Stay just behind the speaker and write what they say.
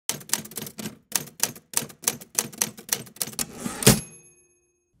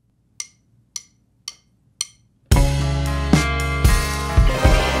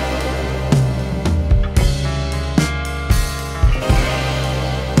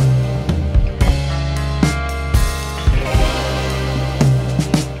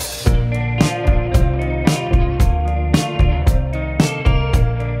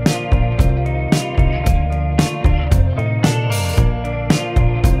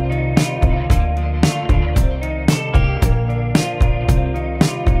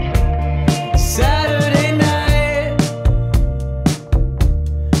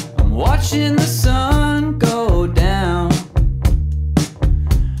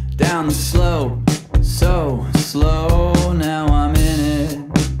down the slope, so slow, now I'm in it.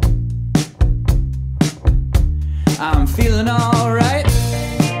 I'm feeling alright.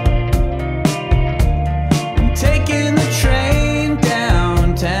 I'm taking the train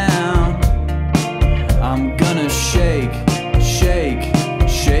downtown. I'm gonna shake, shake,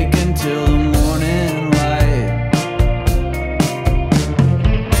 shake until the morning light.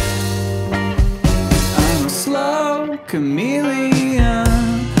 I'm a slow chameleon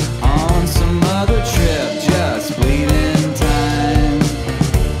on some other trip, just bleeding time.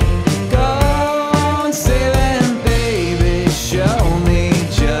 Go on sailing, baby, show me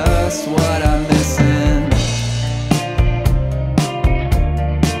just what I'm missing.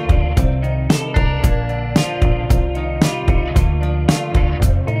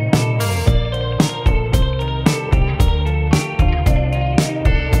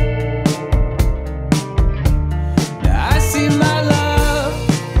 Now I see my love,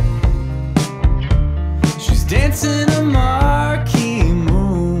 she's dancing a Marquee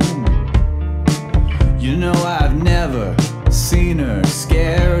Moon. You know I've never seen her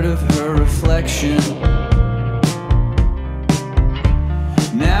scared of her reflection.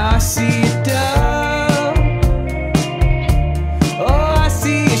 Now I see a dove, oh I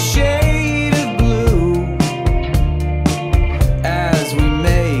see a shade of blue as we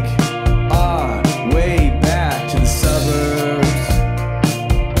make our way back to the suburbs.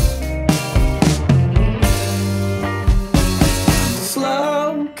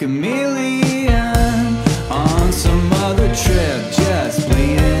 Slow chameleon on some other trip, just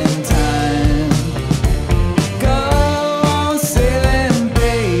bleeding time. Go on sailing,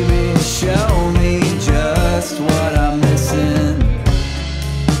 baby, show me just what I'm missing.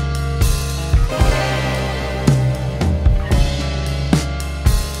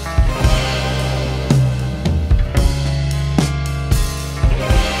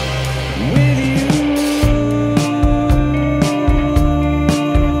 With you.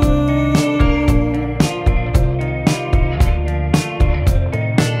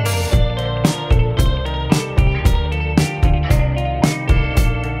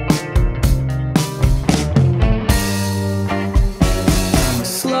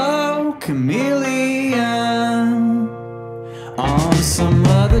 Slow chameleon on some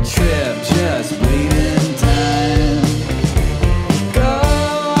other trip, just bleeding.